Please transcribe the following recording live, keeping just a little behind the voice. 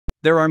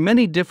There are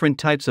many different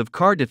types of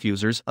car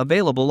diffusers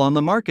available on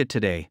the market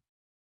today.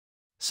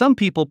 Some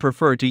people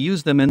prefer to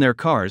use them in their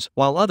cars,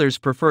 while others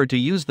prefer to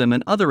use them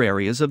in other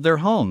areas of their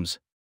homes.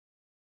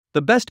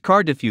 The best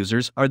car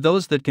diffusers are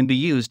those that can be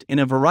used in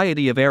a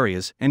variety of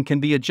areas and can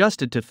be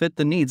adjusted to fit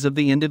the needs of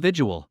the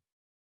individual.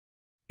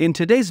 In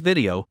today's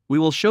video, we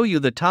will show you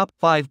the top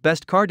 5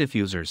 best car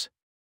diffusers.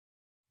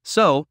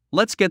 So,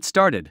 let's get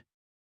started.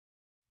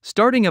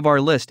 Starting of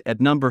our list at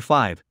number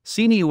 5,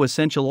 Ceeniu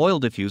Essential Oil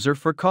Diffuser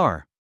for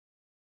Car.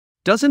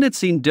 Doesn't it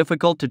seem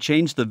difficult to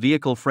change the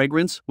vehicle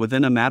fragrance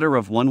within a matter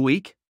of 1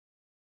 week?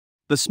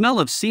 The smell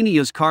of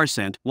Ceniu's car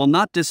scent will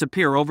not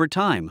disappear over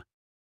time.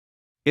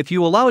 If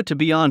you allow it to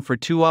be on for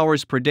 2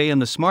 hours per day in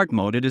the smart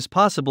mode, it is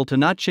possible to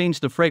not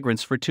change the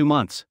fragrance for 2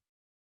 months.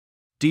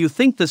 Do you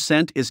think the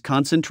scent is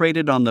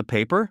concentrated on the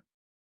paper?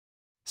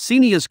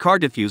 Ceniu's car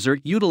diffuser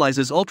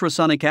utilizes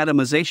ultrasonic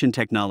atomization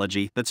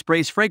technology that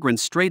sprays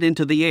fragrance straight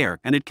into the air,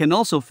 and it can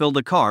also fill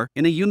the car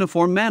in a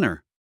uniform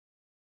manner.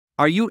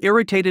 Are you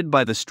irritated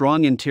by the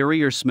strong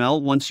interior smell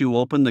once you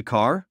open the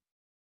car?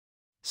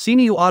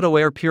 Ceeniu Auto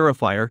Air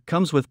Purifier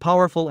comes with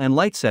powerful and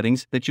light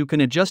settings that you can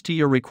adjust to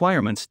your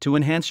requirements to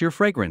enhance your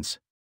fragrance.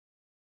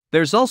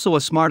 There's also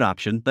a smart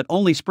option that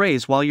only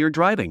sprays while you're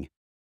driving.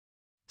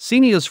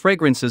 Ceniu's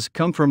fragrances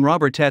come from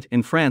Robertet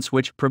in France,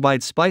 which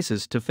provides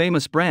spices to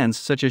famous brands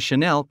such as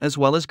Chanel as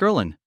well as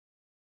Guerlain.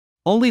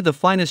 Only the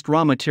finest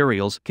raw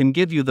materials can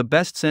give you the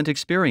best scent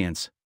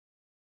experience.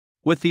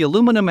 With the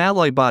aluminum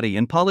alloy body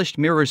and polished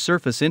mirror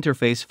surface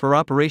interface for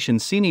operation,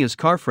 Ceniu's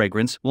car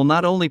fragrance will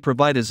not only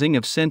provide a zing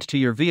of scent to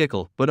your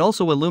vehicle but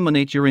also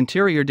illuminate your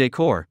interior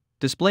decor,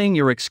 displaying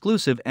your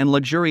exclusive and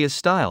luxurious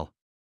style.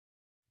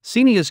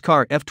 Ceniu's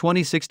Car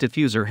F26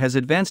 diffuser has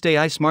advanced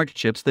AI smart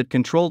chips that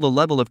control the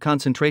level of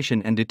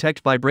concentration and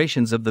detect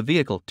vibrations of the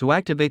vehicle to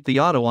activate the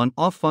auto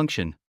on-off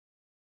function.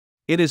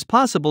 It is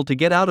possible to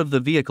get out of the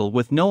vehicle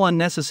with no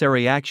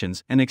unnecessary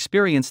actions and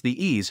experience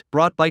the ease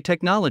brought by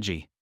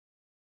technology.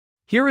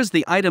 Here is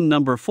the item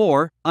number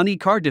 4, Unee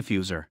Car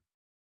Diffuser.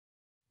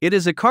 It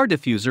is a car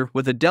diffuser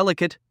with a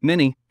delicate,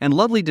 mini, and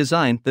lovely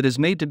design that is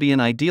made to be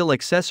an ideal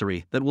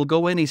accessory that will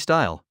go any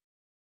style.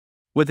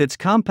 With its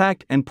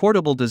compact and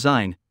portable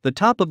design, the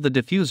top of the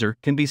diffuser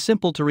can be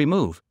simple to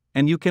remove,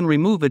 and you can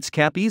remove its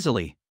cap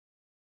easily.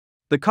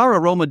 The car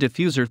aroma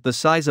diffuser, the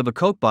size of a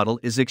Coke bottle,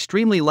 is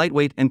extremely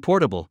lightweight and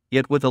portable,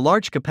 yet with a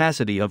large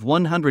capacity of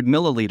 100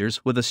 milliliters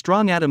with a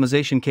strong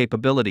atomization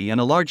capability and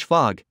a large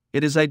fog,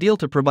 it is ideal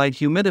to provide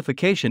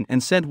humidification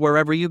and scent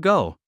wherever you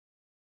go.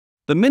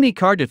 The mini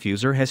car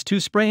diffuser has 2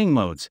 spraying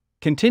modes,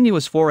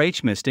 continuous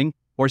 4H misting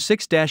or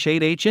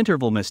 6-8H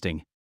interval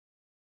misting.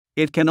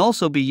 It can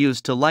also be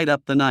used to light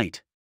up the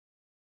night.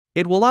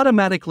 It will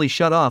automatically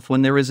shut off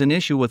when there is an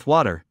issue with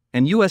water,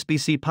 and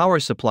USB-C power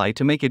supply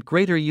to make it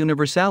greater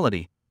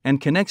universality,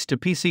 and connects to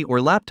PC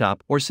or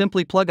laptop or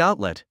simply plug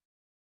outlet.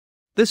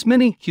 This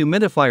mini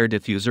humidifier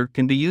diffuser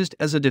can be used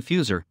as a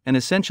diffuser, an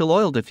essential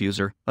oil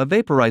diffuser, a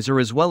vaporizer,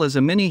 as well as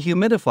a mini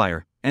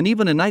humidifier, and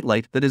even a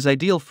nightlight that is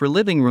ideal for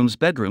living rooms,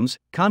 bedrooms,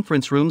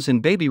 conference rooms,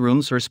 and baby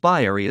rooms or spa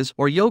areas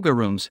or yoga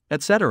rooms,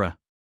 etc.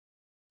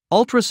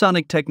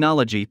 Ultrasonic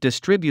technology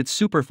distributes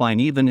superfine,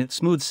 even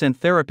smooth scent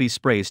therapy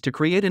sprays to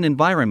create an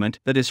environment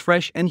that is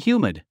fresh and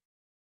humid.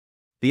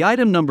 The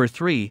item number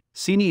 3,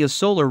 Ceeniu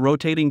Solar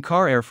Rotating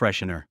Car Air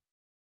Freshener.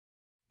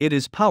 It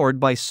is powered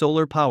by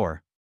solar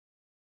power.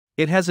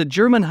 It has a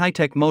German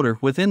high-tech motor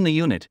within the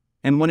unit,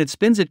 and when it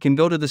spins it can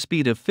go to the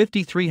speed of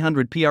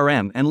 5300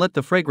 PRM and let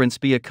the fragrance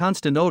be a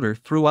constant odor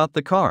throughout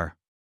the car.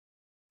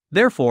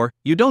 Therefore,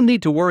 you don't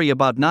need to worry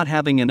about not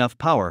having enough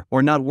power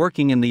or not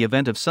working in the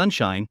event of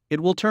sunshine. It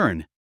will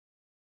turn.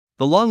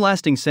 The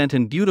long-lasting scent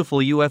and beautiful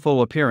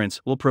UFO appearance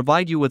will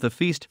provide you with a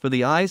feast for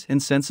the eyes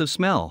and sense of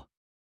smell.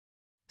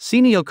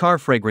 Ceeniu car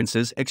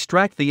fragrances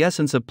extract the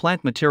essence of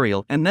plant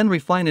material and then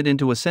refine it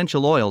into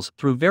essential oils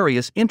through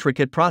various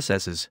intricate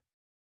processes.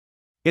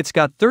 It's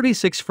got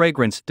 36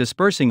 fragrance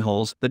dispersing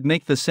holes that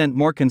make the scent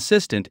more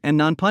consistent and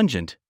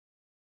non-pungent.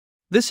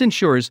 This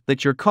ensures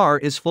that your car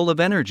is full of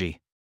energy.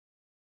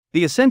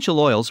 The essential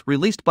oils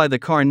released by the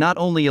car not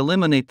only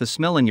eliminate the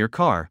smell in your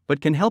car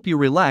but can help you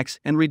relax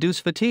and reduce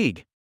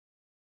fatigue.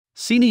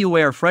 Ceeniu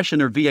Air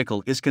Freshener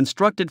vehicle is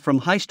constructed from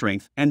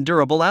high-strength and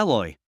durable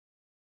alloy.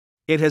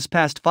 It has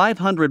passed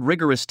 500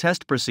 rigorous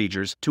test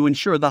procedures to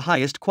ensure the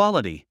highest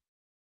quality.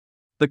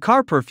 The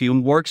car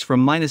perfume works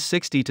from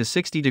 -60 to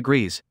 60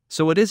 degrees,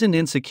 so it isn't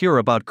insecure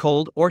about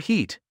cold or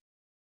heat.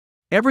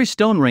 Every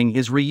stone ring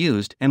is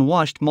reused and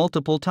washed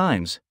multiple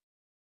times.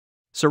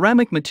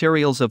 Ceramic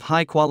materials of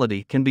high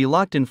quality can be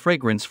locked in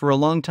fragrance for a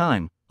long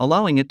time,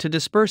 allowing it to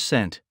disperse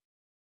scent.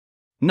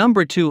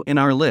 Number 2 in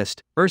our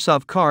list,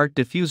 UrrSovv Car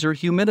Diffuser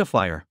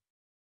Humidifier.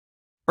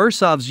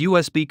 UrrSovv's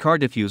USB car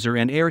diffuser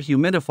and air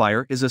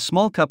humidifier is a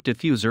small cup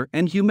diffuser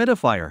and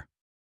humidifier.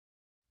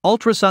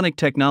 Ultrasonic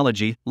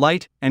technology,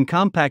 light and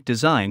compact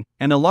design,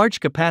 and a large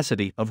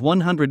capacity of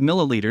 100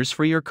 milliliters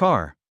for your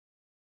car.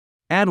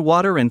 Add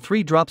water and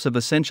 3 drops of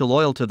essential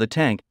oil to the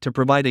tank to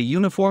provide a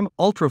uniform,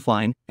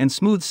 ultrafine, and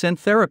smooth scent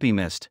therapy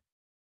mist.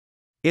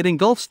 It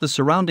engulfs the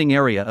surrounding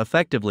area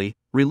effectively,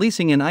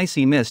 releasing an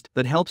icy mist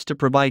that helps to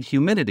provide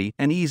humidity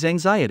and ease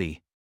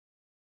anxiety.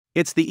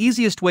 It's the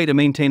easiest way to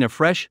maintain a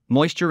fresh,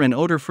 moisture and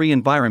odor-free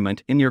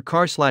environment in your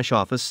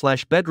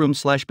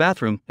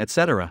car/office/bedroom/bathroom,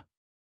 etc.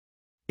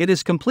 It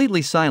is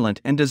completely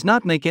silent and does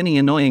not make any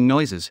annoying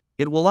noises.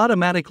 It will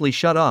automatically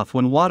shut off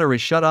when water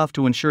is shut off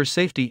to ensure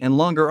safety and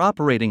longer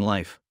operating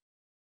life.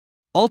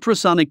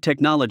 Ultrasonic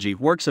technology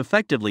works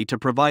effectively to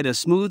provide a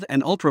smooth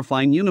and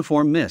ultrafine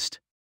uniform mist.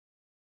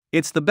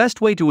 It's the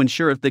best way to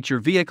ensure that your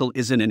vehicle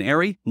is in an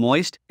airy,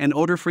 moist, and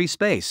odor-free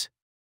space.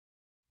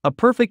 A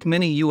perfect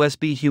mini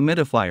USB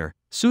humidifier,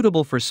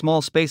 suitable for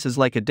small spaces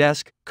like a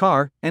desk,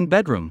 car, and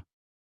bedroom.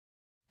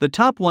 The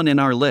top one in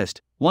our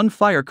list, Unee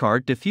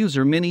Car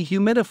Diffuser Mini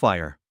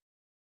Humidifier.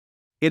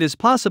 It is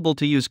possible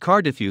to use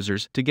car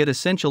diffusers to get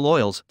essential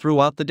oils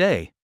throughout the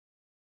day.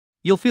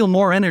 You'll feel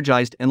more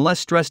energized and less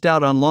stressed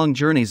out on long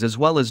journeys as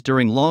well as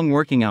during long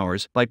working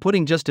hours by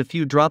putting just a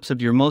few drops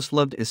of your most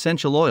loved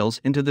essential oils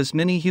into this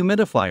mini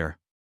humidifier.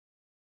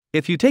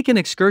 If you take an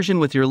excursion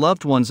with your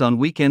loved ones on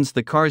weekends,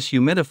 the car's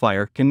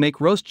humidifier can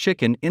make roast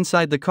chicken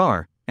inside the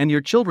car, and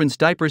your children's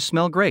diapers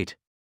smell great.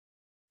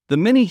 The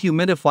mini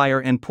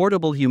humidifier and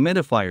portable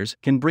humidifiers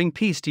can bring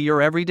peace to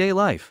your everyday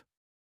life.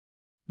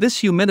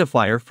 This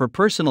humidifier for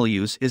personal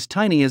use is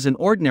tiny as an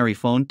ordinary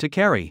phone to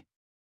carry.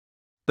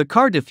 The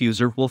car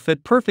diffuser will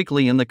fit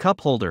perfectly in the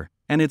cup holder,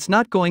 and it's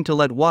not going to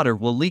let water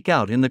will leak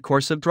out in the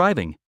course of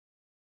driving.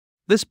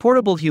 This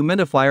portable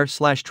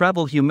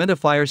humidifier/travel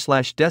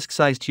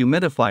humidifier/desk-sized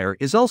humidifier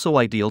is also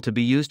ideal to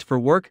be used for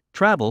work,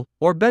 travel,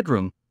 or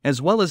bedroom,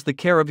 as well as the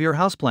care of your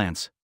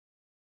houseplants.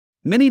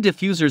 Mini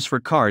diffusers for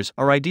cars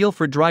are ideal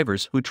for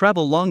drivers who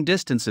travel long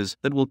distances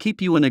that will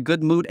keep you in a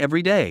good mood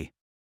every day.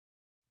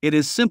 It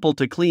is simple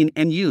to clean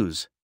and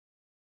use.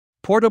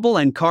 Portable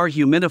and car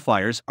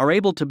humidifiers are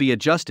able to be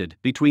adjusted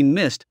between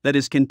mist that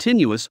is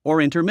continuous or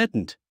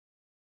intermittent.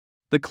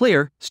 The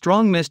clear,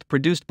 strong mist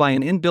produced by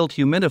an inbuilt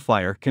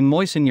humidifier can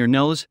moisten your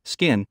nose,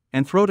 skin,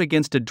 and throat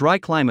against a dry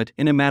climate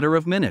in a matter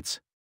of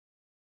minutes.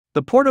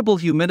 The portable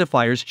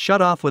humidifiers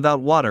shut off without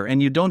water,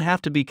 and you don't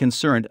have to be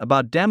concerned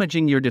about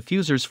damaging your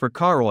diffusers for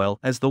car oil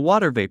as the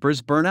water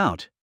vapors burn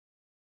out.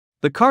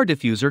 The car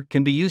diffuser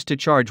can be used to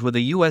charge with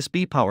a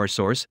USB power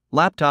source,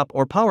 laptop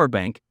or power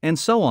bank, and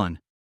so on.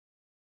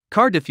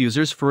 Car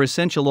diffusers for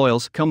essential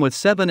oils come with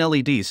 7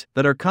 LEDs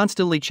that are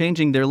constantly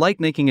changing their light,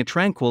 making a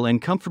tranquil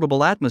and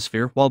comfortable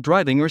atmosphere while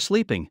driving or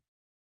sleeping.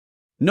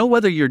 Know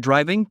whether you're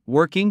driving,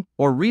 working,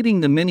 or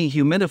reading, the mini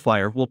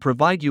humidifier will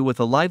provide you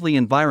with a lively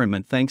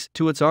environment thanks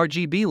to its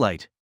RGB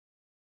light.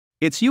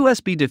 Its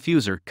USB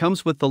diffuser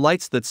comes with the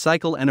lights that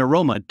cycle an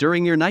aroma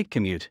during your night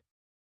commute.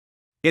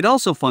 It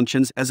also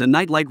functions as a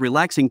nightlight,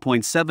 relaxing.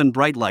 7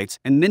 bright lights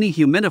and mini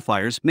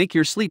humidifiers make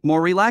your sleep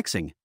more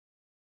relaxing.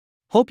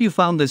 Hope you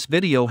found this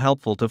video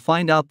helpful to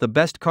find out the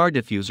best car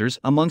diffusers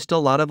amongst a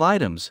lot of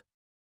items.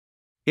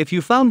 If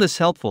you found this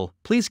helpful,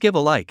 please give a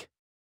like.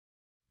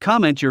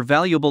 Comment your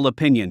valuable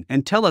opinion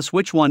and tell us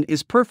which one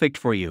is perfect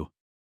for you.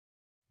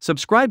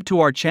 Subscribe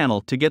to our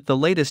channel to get the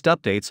latest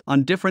updates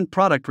on different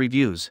product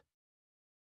reviews.